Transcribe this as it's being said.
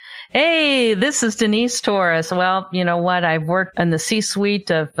Hey, this is Denise Torres. Well, you know what? I've worked in the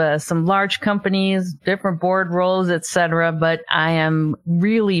C-suite of some large companies, different board roles, etc., but I am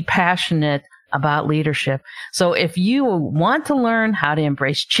really passionate about leadership. So if you want to learn how to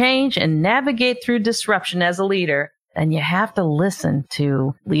embrace change and navigate through disruption as a leader, then you have to listen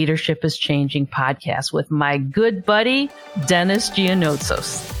to Leadership is Changing podcast with my good buddy, Dennis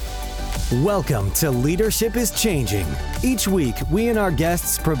Giannotsos. Welcome to Leadership is Changing. Each week, we and our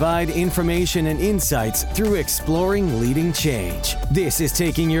guests provide information and insights through exploring leading change. This is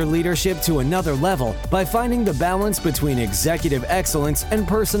taking your leadership to another level by finding the balance between executive excellence and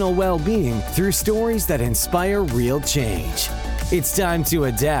personal well-being through stories that inspire real change. It's time to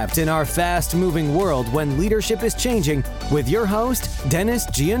adapt in our fast-moving world when leadership is changing with your host, Dennis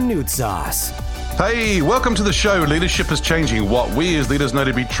Giannotsos. Hey, welcome to the show, Leadership is Changing. What we as leaders know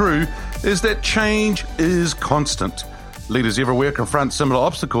to be true is that change is constant. Leaders everywhere confront similar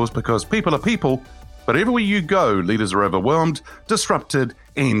obstacles because people are people, but everywhere you go, leaders are overwhelmed, disrupted,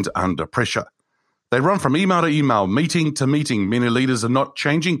 and under pressure. They run from email to email, meeting to meeting. Many leaders are not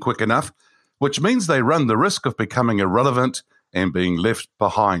changing quick enough, which means they run the risk of becoming irrelevant and being left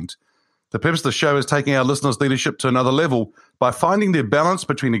behind. The purpose of the show is taking our listeners' leadership to another level by finding their balance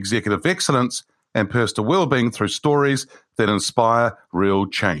between executive excellence and personal well-being through stories that inspire real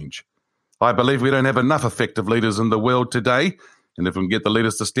change. I believe we don't have enough effective leaders in the world today, and if we can get the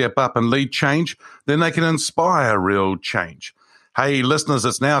leaders to step up and lead change, then they can inspire real change. Hey, listeners,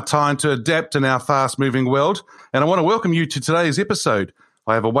 it's now time to adapt in our fast-moving world, and I want to welcome you to today's episode.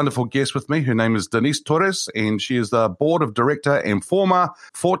 I have a wonderful guest with me. Her name is Denise Torres, and she is the board of director and former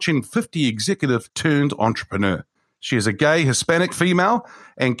Fortune 50 executive turned entrepreneur. She is a gay Hispanic female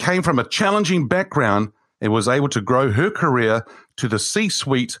and came from a challenging background and was able to grow her career to the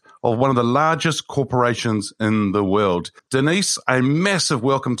C-suite of one of the largest corporations in the world. Denise, a massive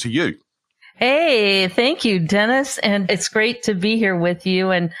welcome to you. Hey, thank you, Dennis. And it's great to be here with you.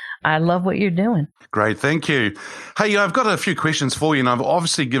 And I love what you're doing. Great. Thank you. Hey, I've got a few questions for you, and I've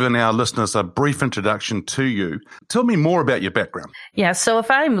obviously given our listeners a brief introduction to you. Tell me more about your background. Yeah. So if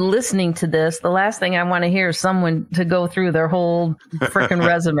I'm listening to this, the last thing I want to hear is someone to go through their whole freaking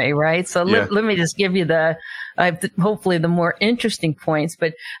resume, right? So let me just give you hopefully the more interesting points.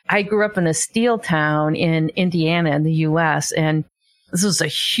 But I grew up in a steel town in Indiana in the U.S., and this was a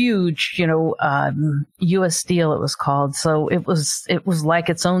huge, U.S. Steel, it was called. So it was like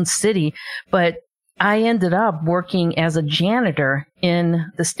its own city. But I ended up working as a janitor in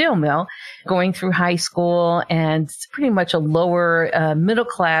the steel mill, going through high school and pretty much a lower middle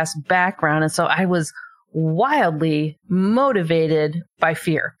class background. And so I was wildly motivated by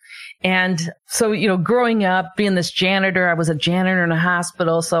fear. And so, growing up, being this janitor, I was a janitor in a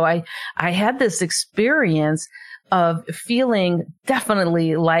hospital. So I had this experience of feeling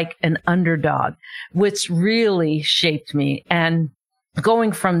definitely like an underdog, which really shaped me. And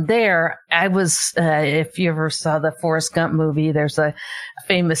going from there, I was, if you ever saw the Forrest Gump movie, there's a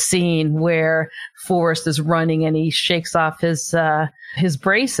famous scene where Forrest is running and he shakes off his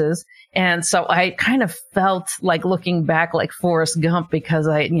braces. And so I kind of felt like looking back like Forrest Gump because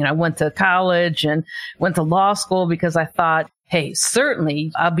I went to college and went to law school because I thought, hey, certainly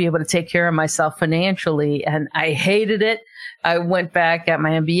I'll be able to take care of myself financially. And I hated it. I went back, got my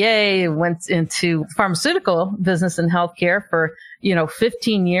MBA, went into pharmaceutical business and healthcare for,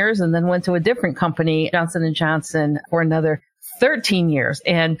 15 years, and then went to a different company, Johnson & Johnson, for another 13 years.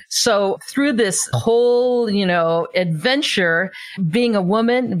 And so through this whole, adventure, being a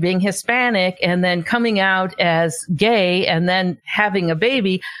woman, being Hispanic, and then coming out as gay and then having a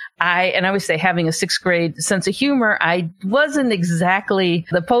baby, I always say having a sixth grade sense of humor, I wasn't exactly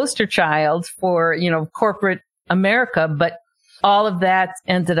the poster child for, corporate America, but all of that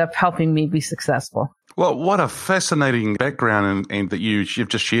ended up helping me be successful. Well, what a fascinating background and that you've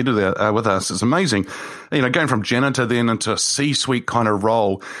just shared with us. It's amazing. Going from janitor then into a C-suite kind of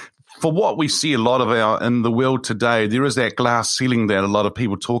role. For what we see a lot in the world today, there is that glass ceiling that a lot of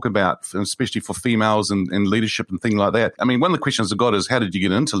people talk about, especially for females and leadership and things like that. I mean, one of the questions I've got is how did you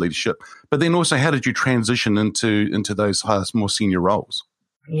get into leadership? But then also, how did you transition into those highest, more senior roles?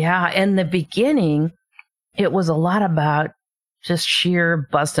 Yeah, in the beginning, it was a lot about just sheer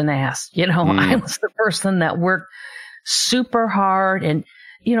busting ass. I was the person that worked super hard. And,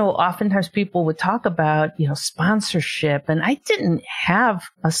 oftentimes people would talk about, sponsorship. And I didn't have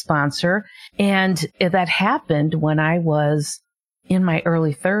a sponsor. And that happened when I was in my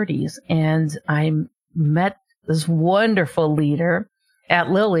early 30s. And I met this wonderful leader at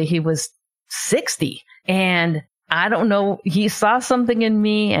Lilly. He was 60. And I don't know, he saw something in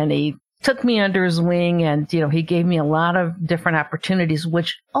me and he took me under his wing, and, he gave me a lot of different opportunities,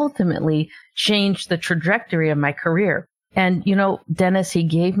 which ultimately changed the trajectory of my career. And, Dennis, he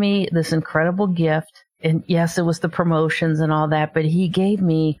gave me this incredible gift. And yes, it was the promotions and all that, but he gave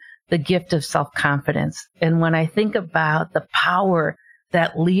me the gift of self-confidence. And when I think about the power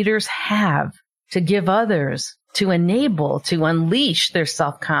that leaders have to give others, to enable, to unleash their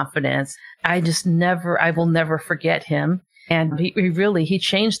self-confidence, I will never forget him. And he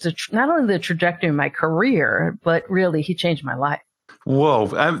changed not only the trajectory of my career, but really he changed my life. Whoa.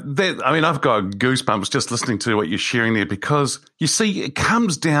 I've got goosebumps just listening to what you're sharing there, because you see, it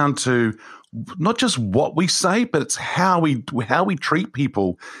comes down to not just what we say, but it's how we treat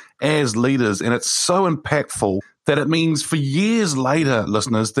people as leaders. And it's so impactful that it means for years later,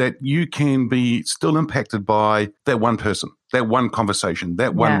 listeners, that you can be still impacted by that one person, that one conversation,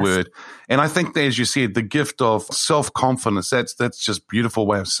 that one word. And I think that, as you said, the gift of self-confidence, that's just a beautiful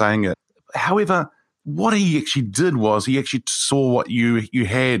way of saying it. However, what he actually did was he actually saw what you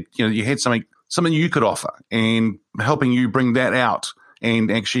had, you had something you could offer, and helping you bring that out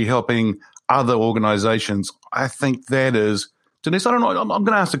and actually helping other organizations. I think that is, Denise, I don't know, I'm going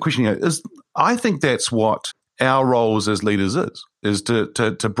to ask the question here. I think that's what our roles as leaders is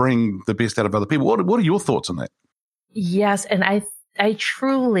to bring the best out of other people. What are your thoughts on that? Yes. And I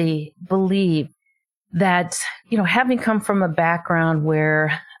truly believe that, having come from a background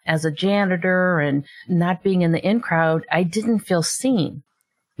where, as a janitor and not being in the in crowd, I didn't feel seen.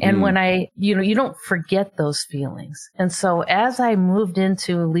 And when you don't forget those feelings. And so as I moved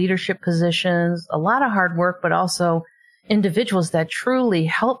into leadership positions, a lot of hard work, but also individuals that truly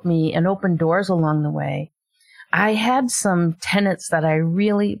helped me and opened doors along the way, I had some tenets that I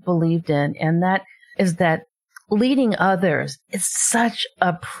really believed in. And that is that leading others is such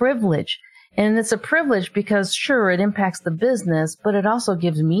a privilege. And it's a privilege because, sure, it impacts the business, but it also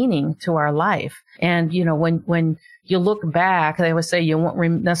gives meaning to our life. And, when you look back, they always say you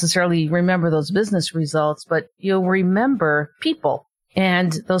won't necessarily remember those business results, but you'll remember people,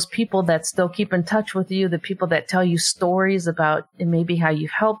 and those people that still keep in touch with you, the people that tell you stories about maybe how you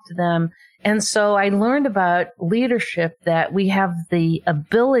helped them. And so I learned about leadership, that we have the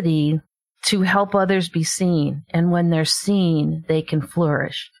ability to help others be seen. And when they're seen, they can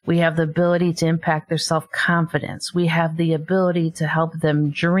flourish. We have the ability to impact their self-confidence. We have the ability to help them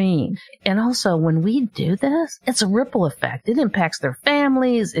dream. And also, when we do this, it's a ripple effect. It impacts their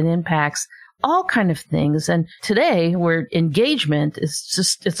families. It impacts all kind of things. And today, where engagement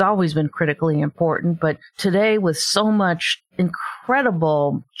it's always been critically important. But today, with so much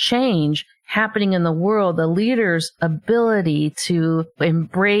incredible change happening in the world, the leader's ability to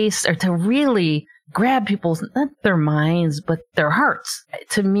embrace or to really grab people's, not their minds, but their hearts,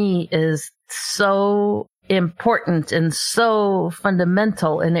 to me is so important and so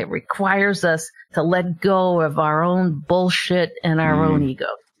fundamental. And it requires us to let go of our own bullshit and our own ego.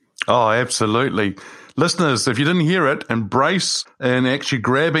 Oh, absolutely. Listeners, if you didn't hear it, embrace and actually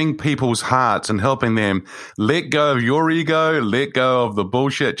grabbing people's hearts and helping them. Let go of your ego, let go of the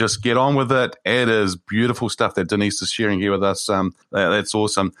bullshit, just get on with it. It is beautiful stuff that Denise is sharing here with us. That's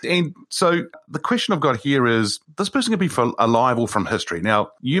awesome. And so the question I've got here is, this person could be alive or from history. Now,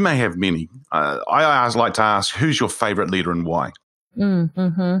 you may have many. I always like to ask, who's your favorite leader and why?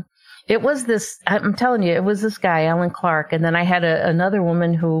 It was this, I'm telling you, it was this guy, Ellen Clark. And then I had a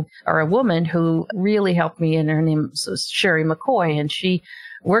woman who really helped me, and her name was Sherry McCoy. And she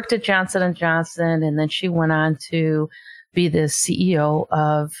worked at Johnson & Johnson. And then she went on to be the CEO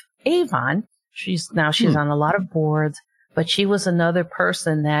of Avon. She's on a lot of boards, but she was another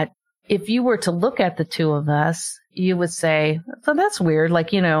person that, if you were to look at the two of us, you would say, so that's weird.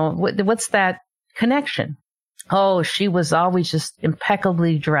 Like, what's that connection? Oh, she was always just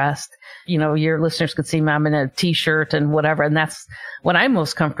impeccably dressed. Your listeners could see me, I'm in a t-shirt and whatever. And that's what I'm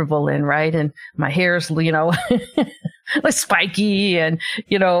most comfortable in, right? And my hair's, like spiky and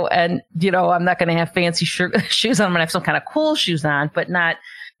I'm not going to have fancy shoes on. I'm going to have some kind of cool shoes on, but not,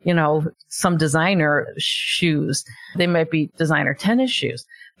 some designer shoes. They might be designer tennis shoes.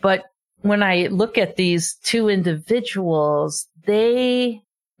 But when I look at these two individuals, they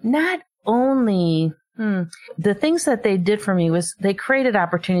not only the things that they did for me was they created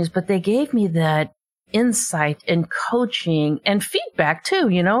opportunities, but they gave me that insight and coaching and feedback too,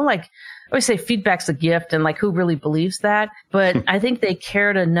 like I always say, feedback's a gift, and like, who really believes that? But I think they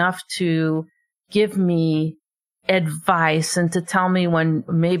cared enough to give me advice and to tell me when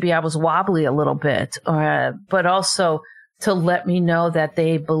maybe I was wobbly a little bit, but also to let me know that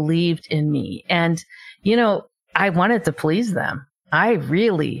they believed in me. And, I wanted to please them.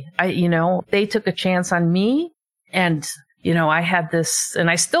 They took a chance on me, and, I had this, and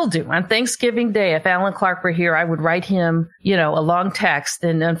I still do. On Thanksgiving Day, if Alan Clark were here, I would write him, a long text.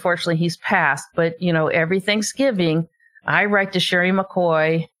 And unfortunately, he's passed. But, every Thanksgiving, I write to Sherry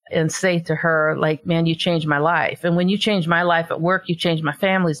McCoy and say to her, like, man, you changed my life. And when you changed my life at work, you changed my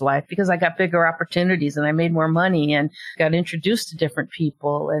family's life, because I got bigger opportunities and I made more money and got introduced to different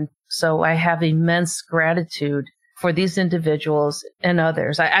people. And so I have immense gratitude for these individuals and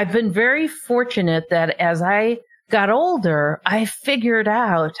others. I've been very fortunate that as I got older, I figured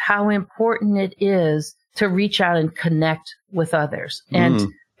out how important it is to reach out and connect with others. And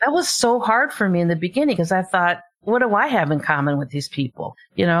that was so hard for me in the beginning, because I thought, what do I have in common with these people?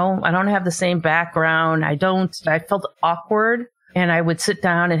 I don't have the same background. I felt awkward, and I would sit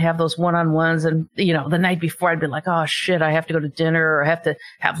down and have those one-on-ones. And, the night before I'd be like, oh shit, I have to go to dinner, or I have to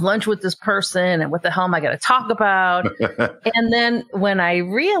have lunch with this person. And what the hell am I going to talk about? And then when I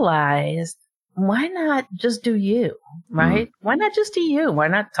realized, why not just do you, right? Why not just do you? Why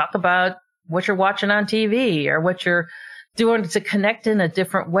not talk about what you're watching on TV or what you're doing to connect in a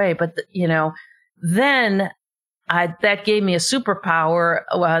different way? But, then that gave me a superpower.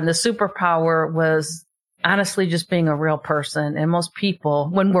 And the superpower was honestly just being a real person. And most people,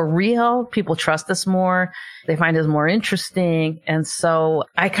 when we're real, people trust us more. They find us more interesting. And so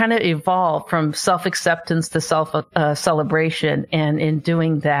I kind of evolved from self-acceptance to self-celebration. And in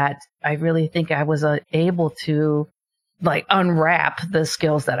doing that, I really think I was able to unwrap the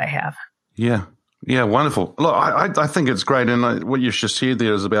skills that I have. Yeah. Yeah, wonderful. Look, I think it's great. And what you've just said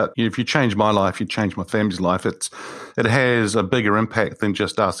there is about, if you change my life, you change my family's life. It has a bigger impact than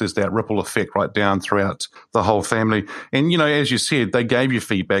just us. There's that ripple effect right down throughout the whole family. And, as you said, they gave you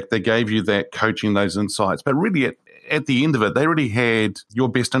feedback. They gave you that coaching, those insights. But really, at the end of it, they already had your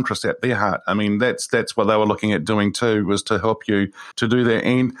best interest at their heart. I mean, that's what they were looking at doing too, was to help you to do that.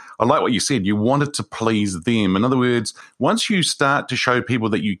 And I like what you said. You wanted to please them. In other words, once you start to show people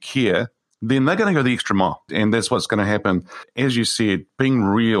that you care, then they're going to go the extra mile. And that's what's going to happen. As you said, being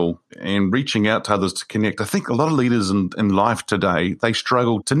real and reaching out to others to connect. I think a lot of leaders in life today, they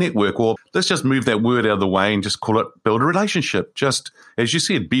struggle to network. Or let's just move that word out of the way and just call it build a relationship. Just, as you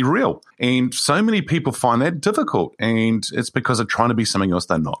said, be real. And so many people find that difficult. And it's because they're trying to be something else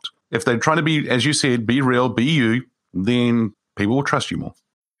they're not. If they're trying to be, as you said, be real, be you, then people will trust you more.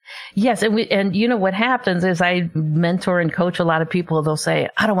 Yes. And what happens is I mentor and coach a lot of people. They'll say,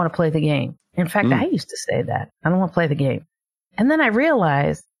 I don't want to play the game. In fact, I used to say that. I don't want to play the game. And then I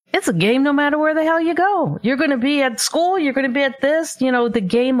realized it's a game no matter where the hell you go. You're going to be at school. You're going to be at this, the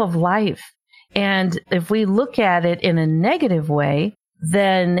game of life. And if we look at it in a negative way,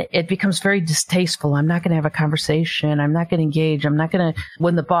 then it becomes very distasteful. I'm not going to have a conversation. I'm not going to engage. I'm not going to,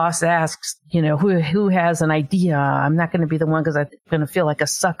 when the boss asks, who has an idea, I'm not going to be the one, because I'm going to feel like a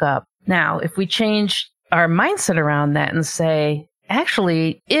suck up. Now, if we change our mindset around that and say,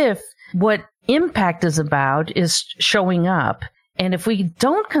 actually, if what impact is about is showing up, and if we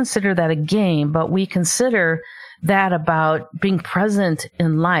don't consider that a game, but we consider that about being present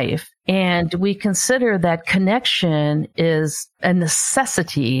in life, and we consider that connection is a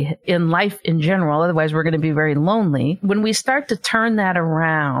necessity in life in general, otherwise we're going to be very lonely. When we start to turn that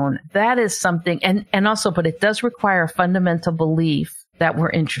around, that is something, and also, but it does require a fundamental belief that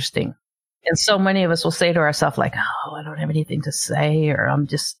we're interesting. And so many of us will say to ourselves, like, oh, I don't have anything to say, or I'm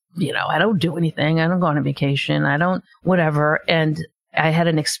just, I don't do anything. I don't go on a vacation. I don't, whatever. And I had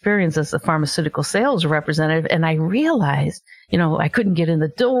an experience as a pharmaceutical sales representative, and I realized, I couldn't get in the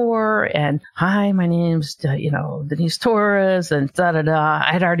door, and hi, my name's, Denise Torres, and da-da-da.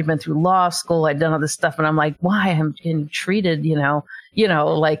 I had already been through law school. I'd done all this stuff, and I'm like, why am I getting treated,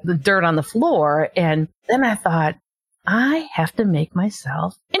 like the dirt on the floor? And then I thought, I have to make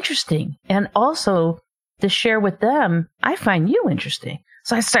myself interesting, and also to share with them, I find you interesting.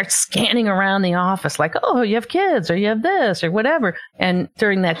 So I start scanning around the office like, oh, you have kids, or you have this, or whatever. And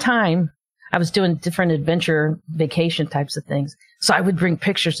during that time, I was doing different adventure vacation types of things. So I would bring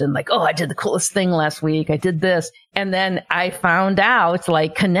pictures in like, oh, I did the coolest thing last week. I did this. And then I found out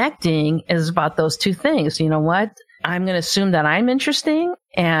like connecting is about those two things. You know what? I'm going to assume that I'm interesting,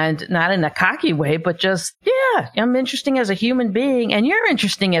 and not in a cocky way, but just, yeah, I'm interesting as a human being, and you're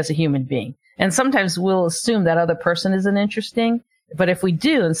interesting as a human being. And sometimes we'll assume that other person isn't interesting. But if we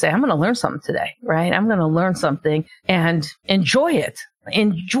do and say, I'm going to learn something today, right? I'm going to learn something and enjoy it.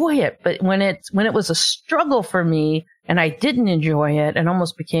 But when it was a struggle for me and I didn't enjoy it, it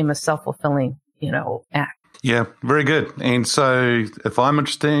almost became a self-fulfilling, act. Yeah, very good. And so if I'm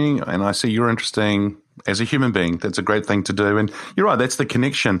interesting and I see you're interesting, as a human being. That's a great thing to do. And you're right, that's the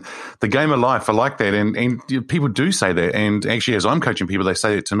connection, the game of life. I like that. And people do say that. And actually, as I'm coaching people, they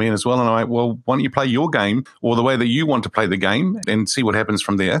say it to me as well. And I'm like, well, why don't you play your game or the way that you want to play the game and see what happens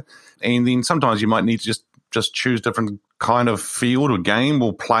from there? And then sometimes you might need to just choose different kind of field or game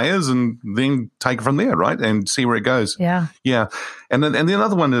or players and then take it from there, right? And see where it goes. Yeah. Yeah. And then the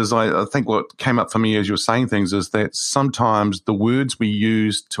other one is, I think what came up for me as you were saying things is that sometimes the words we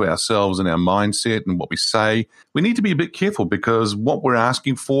use to ourselves and our mindset and what we say, we need to be a bit careful because what we're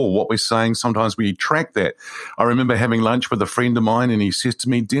asking for, what we're saying, sometimes we track that. I remember having lunch with a friend of mine and he says to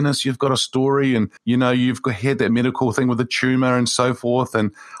me, Dennis, you've got a story and, you've had that medical thing with a tumor and so forth.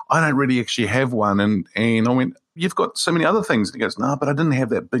 And I don't really actually have one. And I went, you've got so many other things. And he goes, no, but I didn't have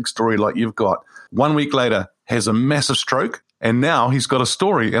that big story like you've got. 1 week later, has a massive stroke, and now he's got a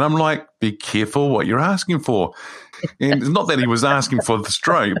story. And I'm like, be careful what you're asking for. And it's not that he was asking for the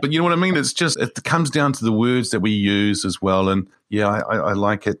stroke, but you know what I mean? It's just, it comes down to the words that we use as well. And yeah, I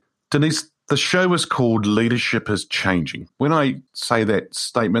like it. Denise, the show is called Leadership is Changing. When I say that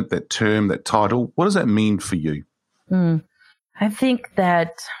statement, that term, that title, what does that mean for you? I think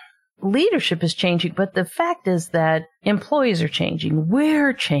that leadership is changing, but the fact is that employees are changing.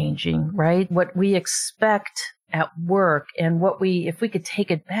 We're changing, right? What we expect at work and if we could take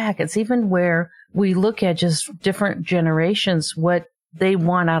it back, it's even where we look at just different generations, what they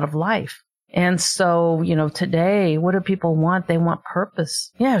want out of life. And so, today, what do people want? They want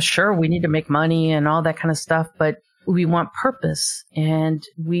purpose. Yeah, sure, we need to make money and all that kind of stuff, but we want purpose and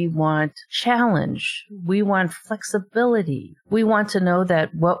we want challenge. We want flexibility. We want to know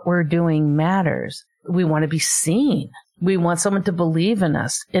that what we're doing matters. We want to be seen. We want someone to believe in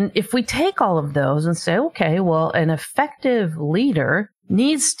us. And if we take all of those and say, okay, well, an effective leader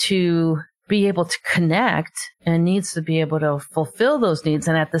needs to be able to connect and needs to be able to fulfill those needs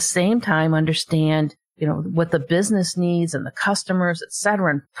and at the same time understand what the business needs and the customers, et cetera,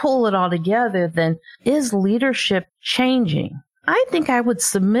 and pull it all together, then is leadership changing? I think I would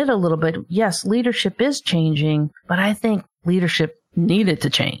submit a little bit. Yes, leadership is changing, but I think leadership needed to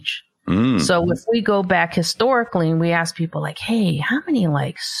change. So if we go back historically and we ask people like, hey, how many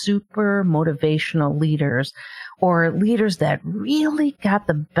super motivational leaders or leaders that really got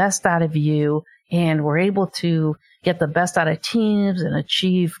the best out of you and were able to get the best out of teams and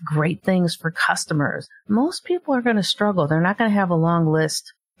achieve great things for customers, most people are going to struggle. They're not going to have a long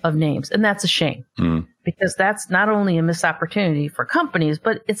list of names. And that's a shame because that's not only a missed opportunity for companies,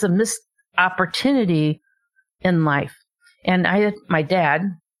 but it's a missed opportunity in life. And my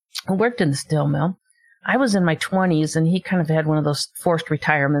dad, who worked in the steel mill, I was in my 20s and he kind of had one of those forced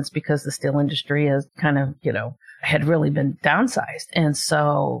retirements because the steel industry has kind of, had really been downsized. And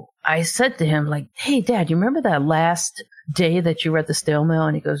so I said to him hey, Dad, you remember that last day that you were at the steel mill?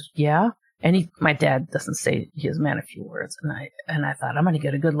 And he goes, yeah. And my dad doesn't say, he is a man of few words. And I thought, I'm going to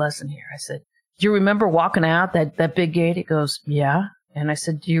get a good lesson here. I said, do you remember walking out that big gate? He goes, yeah. And I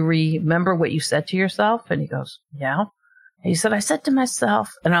said, do you remember what you said to yourself? And he goes, yeah. And he said, I said to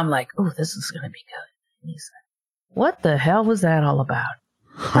myself, and I'm like, oh, this is going to be good. And he said, what the hell was that all about?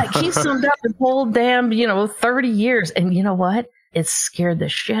 He summed up the whole damn, 30 years. And you know what? It scared the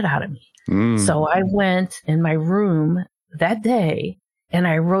shit out of me. So I went in my room that day and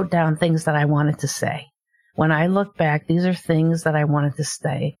I wrote down things that I wanted to say. When I look back, these are things that I wanted to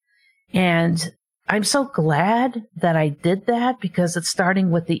say. And I'm so glad that I did that because it's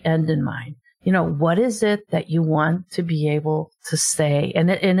starting with the end in mind. What is it that you want to be able to say? And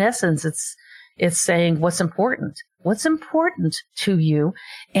in essence, it's saying what's important to you.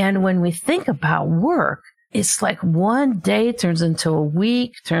 And when we think about work, it's like one day turns into a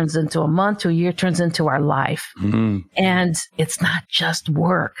week, turns into a month, to a year, turns into our life. And it's not just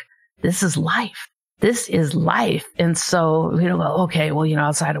work. This is life. This is life. And so, okay, well,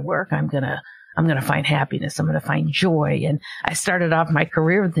 outside of work, I'm going to find happiness. I'm going to find joy. And I started off my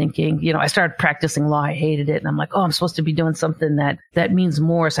career thinking, I started practicing law. I hated it. And I'm like, oh, I'm supposed to be doing something that means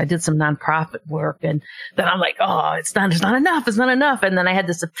more. So I did some nonprofit work. And then I'm like, oh, it's not enough. It's not enough. And then I had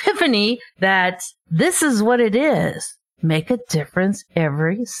this epiphany that this is what it is. Make a difference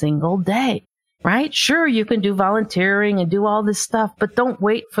every single day. Right? Sure, you can do volunteering and do all this stuff, but don't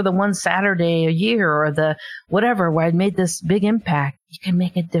wait for the one Saturday a year or the whatever where I made this big impact. You can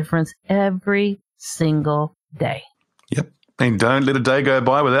make a difference every single day. Yep. And don't let a day go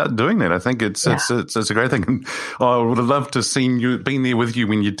by without doing that. I think it's a great thing. And I would have loved to have seen you, been there with you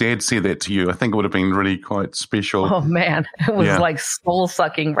when your dad said that to you. I think it would have been really quite special. Oh, man. It was like soul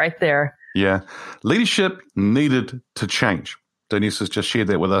sucking right there. Yeah. Leadership needed to change. Denise has just shared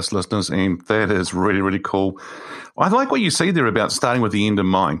that with us, listeners, and that is really, really cool. I like what you say there about starting with the end in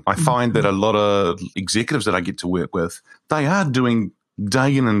mind. I find that a lot of executives that I get to work with, they are doing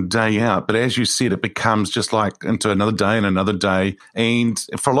day in and day out. But as you said, it becomes just like into another day and another day. And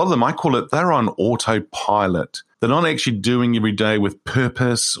for a lot of them, I call it they're on autopilot. They're not actually doing every day with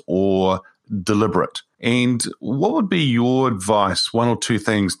purpose or deliberate. And what would be your advice, one or two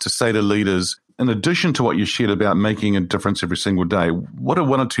things to say to leaders, in addition to what you shared about making a difference every single day? What are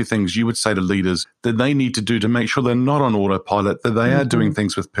one or two things you would say to leaders that they need to do to make sure they're not on autopilot, that they are doing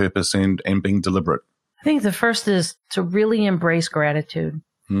things with purpose and being deliberate? I think the first is to really embrace gratitude.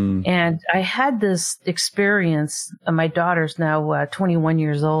 And I had this experience. My daughter's now 21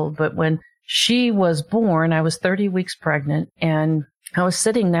 years old, but when she was born, I was 30 weeks pregnant, and I was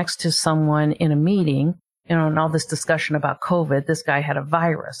sitting next to someone in a meeting, and all this discussion about COVID. This guy had a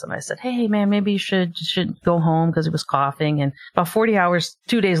virus, and I said, "Hey, man, maybe you should go home," because he was coughing. And about 40 hours,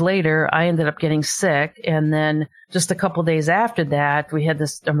 2 days later, I ended up getting sick. And then just a couple of days after that, we had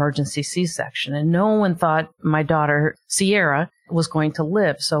this emergency C-section, and no one thought my daughter, Sierra, was going to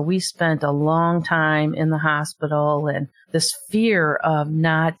live. So we spent a long time in the hospital, and this fear of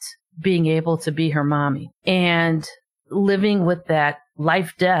not being able to be her mommy and living with that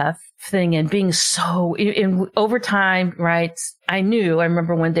life-death thing and being so in over time, right? I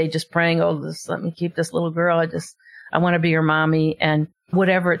remember one day just praying, let me keep this little girl. I want to be her mommy, and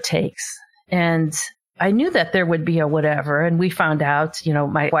whatever it takes. And I knew that there would be a whatever. And we found out,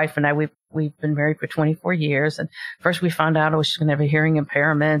 my wife and I, we've been married for 24 years. And first we found out, she's going to have a hearing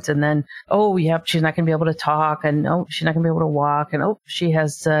impairment. And then, she's not going to be able to talk. And she's not going to be able to walk. And she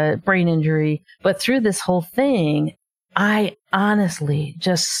has a brain injury. But through this whole thing, I honestly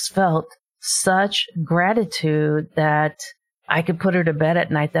just felt such gratitude that I could put her to bed at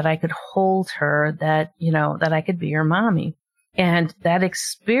night, that I could hold her, that I could be her mommy. And that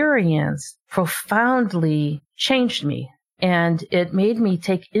experience profoundly changed me. And it made me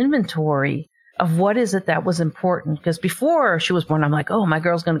take inventory of what is it that was important. Because before she was born, I'm like, my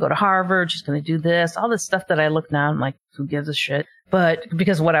girl's going to go to Harvard. She's going to do this, all this stuff that I look now. I'm like, who gives a shit? But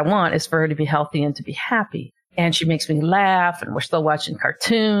because what I want is for her to be healthy and to be happy. And she makes me laugh, and we're still watching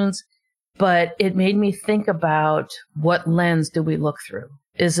cartoons. But it made me think about, what lens do we look through?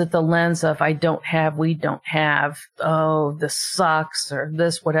 Is it the lens of we don't have, this sucks or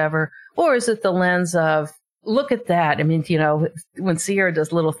this, whatever? Or is it the lens of, look at that. I mean, when Sierra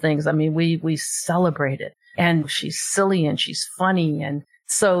does little things, we celebrate it, and she's silly and she's funny. And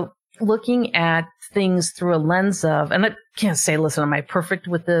so looking at things through a lens of, and I can't say, listen, am I perfect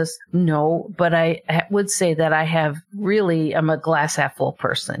with this? No, but I would say that I'm a glass half full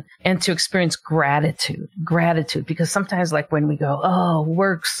person, and to experience gratitude, because sometimes like when we go,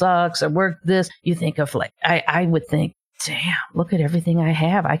 work sucks or work this, you think of I would think, damn, look at everything I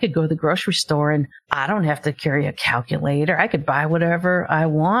have. I could go to the grocery store and I don't have to carry a calculator. I could buy whatever I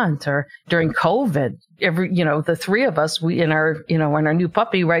want. Or during COVID, the three of us, we in our new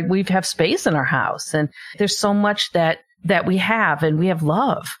puppy, right? We have space in our house, and there's so much that we have, and we have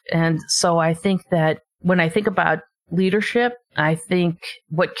love. And so I think that when I think about leadership, I think,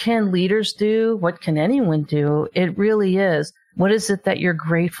 what can leaders do? What can anyone do? It really is, what is it that you're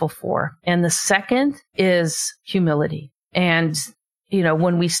grateful for? And the second is humility. And,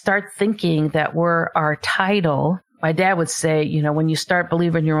 when we start thinking that we're our title, my dad would say, when you start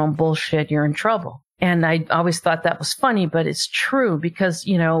believing your own bullshit, you're in trouble. And I always thought that was funny, but it's true, because,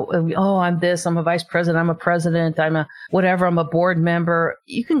 I'm this, I'm a vice president, I'm a president, I'm a whatever, I'm a board member.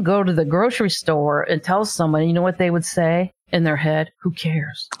 You can go to the grocery store and tell someone, you know what they would say in their head? Who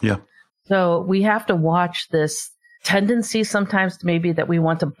cares? Yeah. So we have to watch this tendency sometimes maybe that we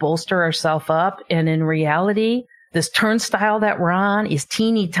want to bolster ourselves up. And in reality, this turnstile that we're on is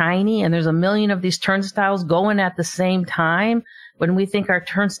teeny tiny, and there's a million of these turnstiles going at the same time. When we think our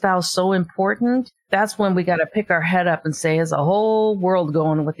turnstile is so important, that's when we got to pick our head up and say, is the whole world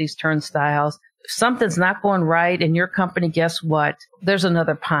going with these turnstiles? If something's not going right in your company, guess what? There's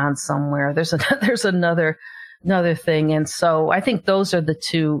another pond somewhere. There's another thing. And so I think those are the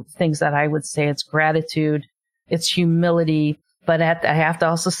two things that I would say. It's gratitude, it's humility, but I have to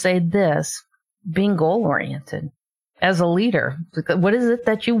also say this, being goal-oriented. As a leader, what is it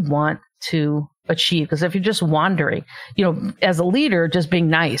that you want to achieve? Because if you're just wandering, as a leader, just being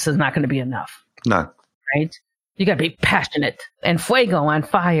nice is not going to be enough. No. Right? You got to be passionate and fuego, on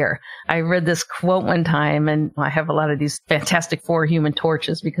fire. I read this quote one time, and I have a lot of these fantastic 4 human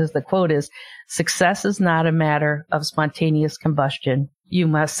torches, because the quote is, success is not a matter of spontaneous combustion. You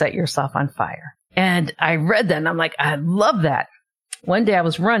must set yourself on fire. And I read that, and I'm like, I love that. One day I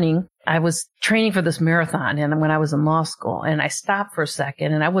was running, I was training for this marathon and when I was in law school, and I stopped for a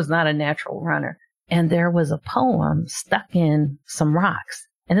second, and I was not a natural runner. And there was a poem stuck in some rocks.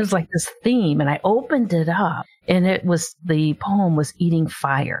 And it was like this theme. And I opened it up, and the poem was Eating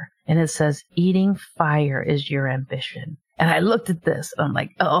Fire. And it says, eating fire is your ambition. And I looked at this and I'm like,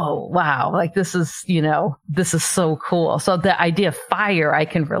 oh, wow. Like this is so cool. So the idea of fire I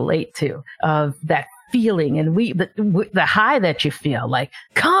can relate to, of that feeling, and the high that you feel, like,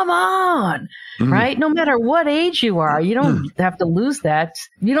 come on, right? No matter what age you are, you don't have to lose that.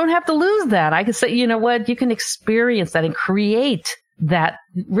 You don't have to lose that. I could say, you know what? You can experience that and create that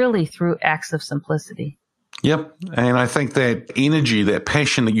really through acts of simplicity. Yep. And I think that energy, that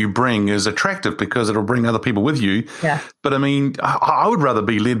passion that you bring is attractive because it'll bring other people with you. Yeah. But I mean, I would rather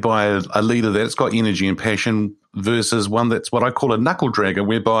be led by a leader that's got energy and passion versus one that's what I call a knuckle dragger,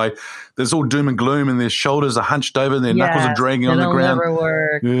 whereby there's all doom and gloom and their shoulders are hunched over and their knuckles are dragging on the ground. Never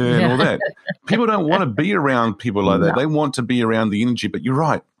work. Yeah, and all that. People don't want to be around people like that. No. They want to be around the energy, but you're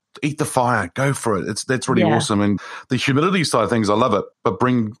right. Eat the fire, go for it. That's really awesome. And the humility side of things, I love it, but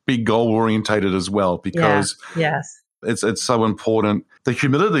be goal orientated as well, because it's so important. The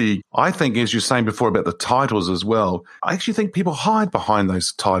humility, I think, as you're saying before about the titles as well, I actually think people hide behind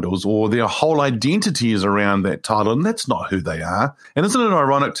those titles, or their whole identity is around that title, and that's not who they are. And isn't it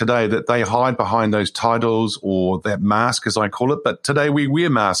ironic today that they hide behind those titles, or that mask, as I call it? But today we wear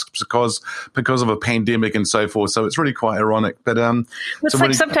masks because of a pandemic and so forth. So it's really quite ironic. But it's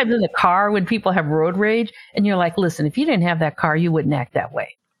like sometimes in the car when people have road rage, and you're like, listen, if you didn't have that car, you wouldn't act that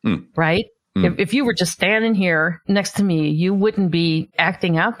way, right? If you were just standing here next to me, you wouldn't be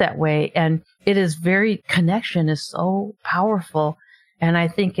acting out that way. And connection is so powerful. And I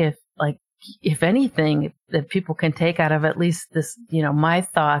think if anything that people can take out of at least this, my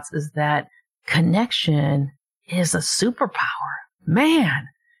thoughts is that connection is a superpower. Man,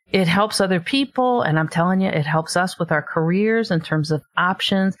 it helps other people. And I'm telling you, it helps us with our careers in terms of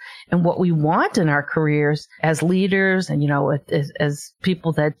options and what we want in our careers as leaders and, as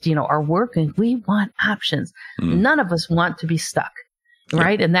people that, are working. We want options. None of us want to be stuck.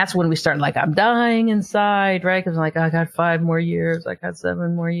 Right. And that's when we start like, I'm dying inside. Right. Because I'm like, I got 5 more years. I got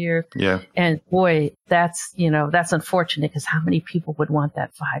 7 more years. Yeah. And boy, that's unfortunate, because how many people would want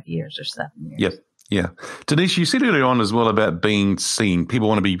that 5 years or 7 years? Yep. Yeah. Denise, you said earlier on as well about being seen. People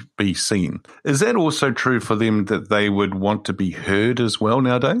want to be seen. Is that also true for them, that they would want to be heard as well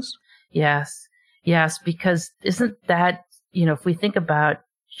nowadays? Yes. Yes. Because isn't that, if we think about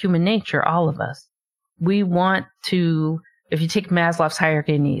human nature, all of us, we want to, if you take Maslow's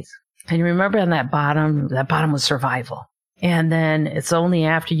hierarchy of needs, and you remember on that bottom was survival. And then it's only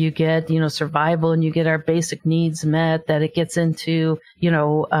after you get, survival and you get our basic needs met that it gets into,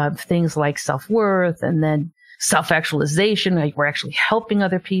 things like self-worth and then self-actualization. Like we're actually helping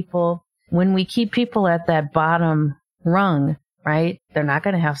other people. When we keep people at that bottom rung, right, they're not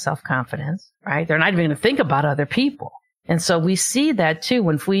going to have self-confidence, right? They're not even going to think about other people. And so we see that too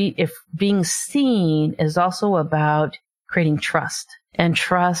if being seen is also about creating trust, and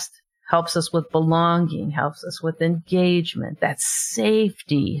trust helps us with belonging, helps us with engagement, that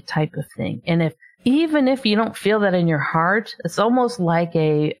safety type of thing. And even if you don't feel that in your heart, it's almost like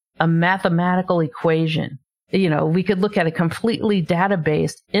a mathematical equation. We could look at it completely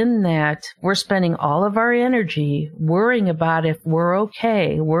data-based, in that we're spending all of our energy worrying about if we're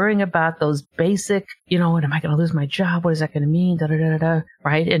okay, worrying about those basic, what am I going to lose my job? What is that going to mean?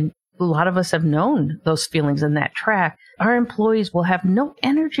 Right? And a lot of us have known those feelings in that track. Our employees will have no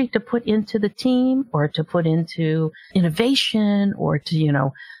energy to put into the team, or to put into innovation, or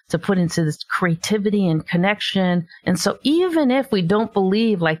to put into this creativity and connection. And so even if we don't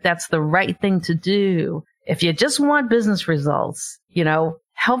believe like that's the right thing to do, if you just want business results,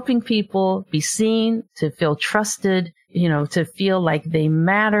 helping people be seen, to feel trusted, to feel like they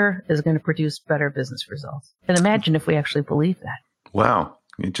matter, is going to produce better business results. And imagine if we actually believe that. Wow.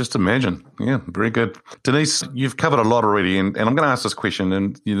 Just imagine. Yeah, very good. Denise, you've covered a lot already, and I'm going to ask this question,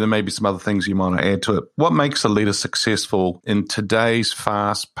 and there may be some other things you might add to it. What makes a leader successful in today's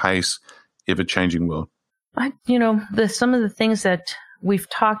fast-paced, ever-changing world? Some of the things that we've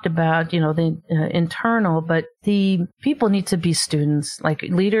talked about, the internal, but the people need to be students. Like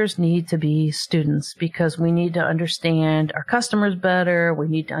leaders need to be students, because we need to understand our customers better. We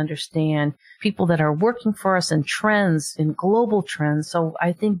need to understand people that are working for us and trends, in global trends. So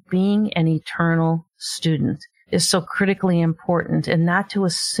I think being an eternal student is so critically important, and not to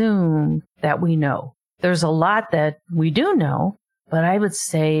assume that we know. There's a lot that we do know. But I would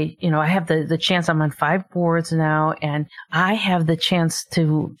say, I have the chance, I'm on 5 boards now, and I have the chance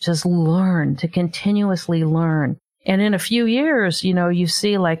to just learn, to continuously learn. And in a few years, you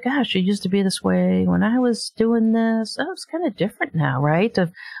see like, gosh, it used to be this way when I was doing this. Oh, it's kind of different now, right?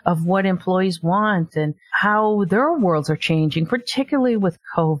 Of what employees want and how their worlds are changing, particularly with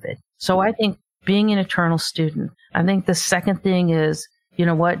COVID. So I think being an eternal student, I think the second thing is,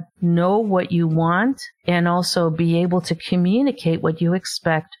 know what you want and also be able to communicate what you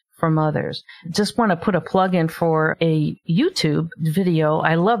expect from others. Just want to put a plug in for a YouTube video.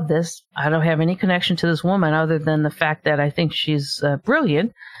 I love this. I don't have any connection to this woman other than the fact that I think she's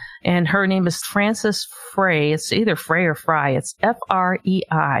brilliant. And her name is Frances Frei. It's either Frey or Fry. It's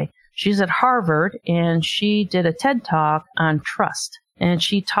Frei. She's at Harvard and she did a TED Talk on trust. And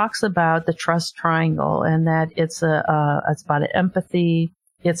she talks about the trust triangle and that it's about empathy.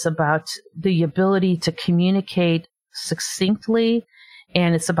 It's about the ability to communicate succinctly.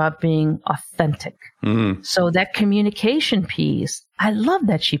 And it's about being authentic. Mm-hmm. So that communication piece, I love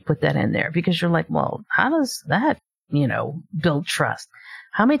that she put that in there because you're like, well, how does that, build trust?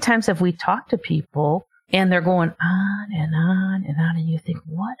 How many times have we talked to people and they're going on and on and on and you think,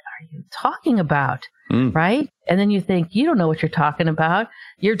 what are you talking about? Right? And then you think, you don't know what you're talking about.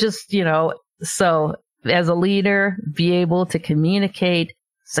 You're just, so as a leader, be able to communicate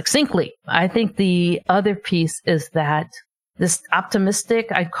succinctly. I think the other piece is that this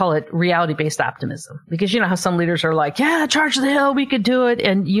optimistic, I call it reality-based optimism, because you know how some leaders are like, yeah, charge the hill, we could do it.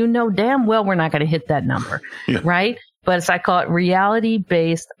 And damn well we're not going to hit that number, right? But I call it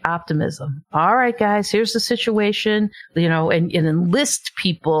reality-based optimism. All right, guys, here's the situation, and enlist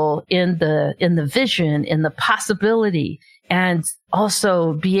people in the vision, in the possibility, and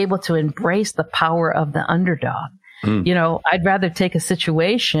also be able to embrace the power of the underdog. I'd rather take a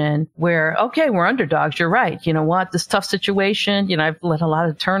situation where, okay, we're underdogs. You're right. You know what? This tough situation, I've led a lot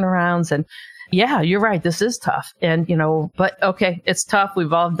of turnarounds and yeah, you're right. This is tough. And, but okay, it's tough.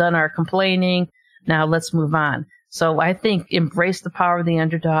 We've all done our complaining. Now let's move on. So I think embrace the power of the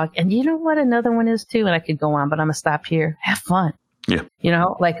underdog. And you know what another one is too? And I could go on, but I'm going to stop here. Have fun. Yeah.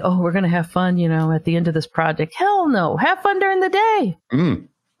 Like, oh, we're going to have fun, at the end of this project. Hell no. Have fun during the day.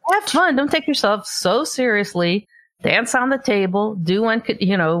 Have fun. Don't take yourself so seriously. Dance on the table, do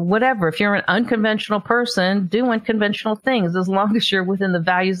whatever. If you're an unconventional person, do unconventional things as long as you're within the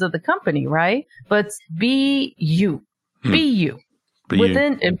values of the company, right? But be you. Be you.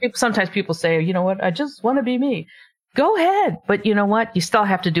 And sometimes people say, you know what, I just want to be me. Go ahead. But you know what? You still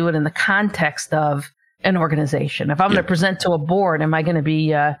have to do it in the context of an organization. If I'm going to present to a board, am I going to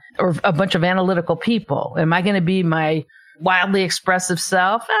be or a bunch of analytical people? Am I going to be my wildly expressive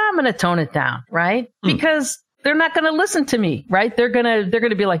self? I'm going to tone it down, right? Because they're not going to listen to me, right? They're going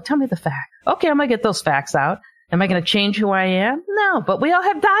to be like, tell me the fact. Okay, I'm going to get those facts out. Am I going to change who I am? No, but we all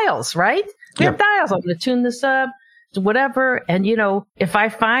have dials, right? We have dials. I'm going to tune this up, whatever. And, if I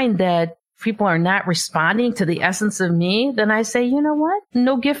find that people are not responding to the essence of me, then I say, you know what?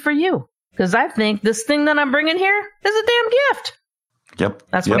 No gift for you. Because I think this thing that I'm bringing here is a damn gift. Yep.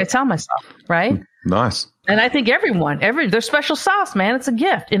 That's what I tell myself, right? Nice. And I think their special sauce, man, it's a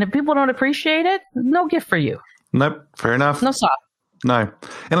gift. And if people don't appreciate it, no gift for you. Nope, fair enough. No sauce. No.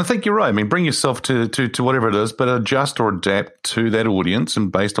 And I think you're right. I mean, bring yourself to whatever it is, but adjust or adapt to that audience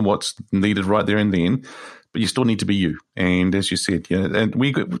and based on what's needed right there and then. But you still need to be you. And as you said,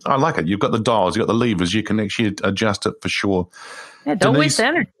 I like it. You've got the dials, you've got the levers. You can actually adjust it for sure. Yeah, don't waste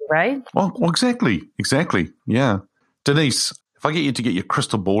energy, right? Well, exactly. Yeah. Denise, if I get you to get your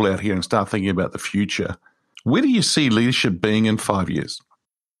crystal ball out here and start thinking about the future, where do you see leadership being in 5 years?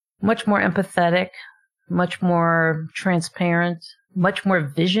 Much more empathetic, much more transparent, much more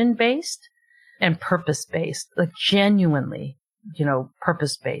vision-based and purpose-based, like genuinely,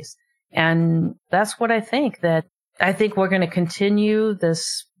 purpose-based. And that's what I think we're going to continue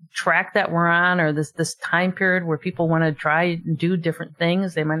this track that we're on or this time period where people want to try and do different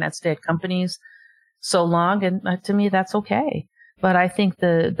things. They might not stay at companies so long. And to me, that's okay. But I think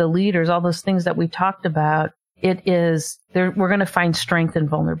the leaders, all those things that we talked about, we're going to find strength and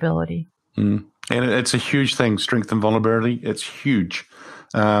vulnerability. And it's a huge thing, strength and vulnerability. It's huge.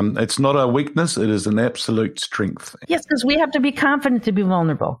 It's not a weakness. It is an absolute strength. Yes, because we have to be confident to be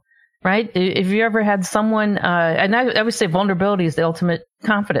vulnerable, right? If you ever had someone, and I would say vulnerability is the ultimate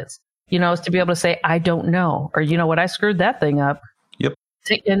confidence, is to be able to say, I don't know, or you know what, I screwed that thing up. Yep.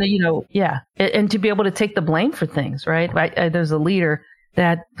 And to be able to take the blame for things, right? There's a leader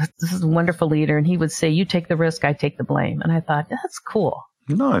this is a wonderful leader, and he would say, you take the risk, I take the blame. And I thought, that's cool.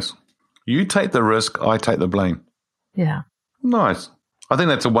 Nice. You take the risk, I take the blame. Yeah. Nice. I think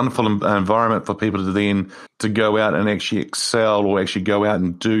that's a wonderful environment for people to go out and actually excel or actually go out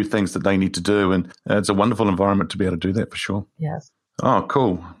and do things that they need to do. And it's a wonderful environment to be able to do that for sure. Yes. Oh,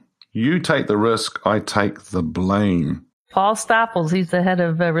 cool. You take the risk, I take the blame. Paul Stoffels, he's the head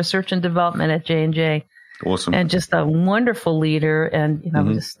of research and development at J&J. Awesome. And just a wonderful leader and,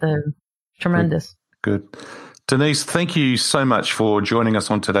 just tremendous. Good. Denise, thank you so much for joining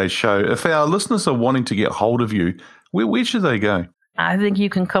us on today's show. If our listeners are wanting to get hold of you, where should they go? I think you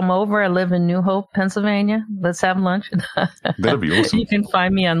can come over. I live in New Hope, Pennsylvania. Let's have lunch. That'd be awesome. You can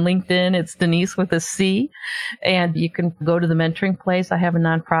find me on LinkedIn. It's Denise with a C. And you can go to the Mentoring Place. I have a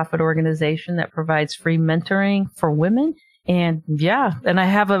nonprofit organization that provides free mentoring for women. And I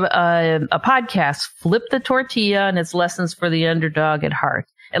have a podcast, Flip the Tortilla, and it's lessons for the underdog at heart.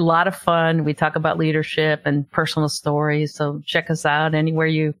 A lot of fun. We talk about leadership and personal stories. So check us out anywhere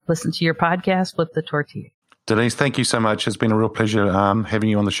you listen to your podcast, Flip the Tortilla. Denise, thank you so much. It's been a real pleasure having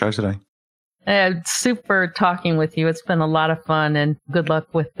you on the show today. Super talking with you. It's been a lot of fun, and good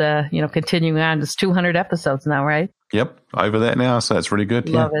luck with continuing on. It's 200 episodes now, right? Yep, over that now, so it's really good.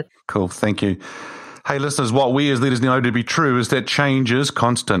 Love it. Cool, thank you. Hey, listeners, what we as leaders know to be true is that change is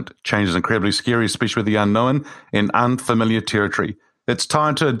constant. Change is incredibly scary, especially with the unknown and unfamiliar territory. It's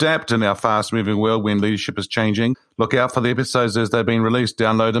time to adapt in our fast-moving world when leadership is changing. Look out for the episodes as they've been released.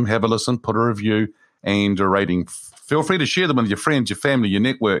 Download them, have a listen, put a review, and a rating. Feel free to share them with your friends, your family, your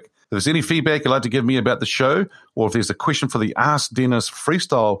network. If there's any feedback you'd like to give me about the show, or if there's a question for the Ask Dennis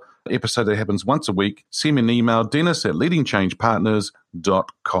Freestyle episode that happens once a week, send me an email,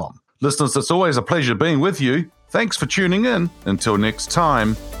 dennis@leadingchangepartners.com. Listeners, it's always a pleasure being with you. Thanks for tuning in. Until next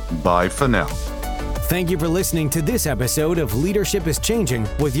time, bye for now. Thank you for listening to this episode of Leadership is Changing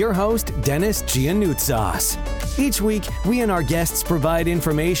with your host, Dennis Giannoutsas. Each week, we and our guests provide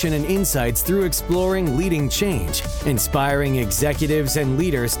information and insights through exploring leading change, inspiring executives and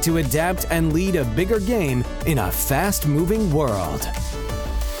leaders to adapt and lead a bigger game in a fast-moving world.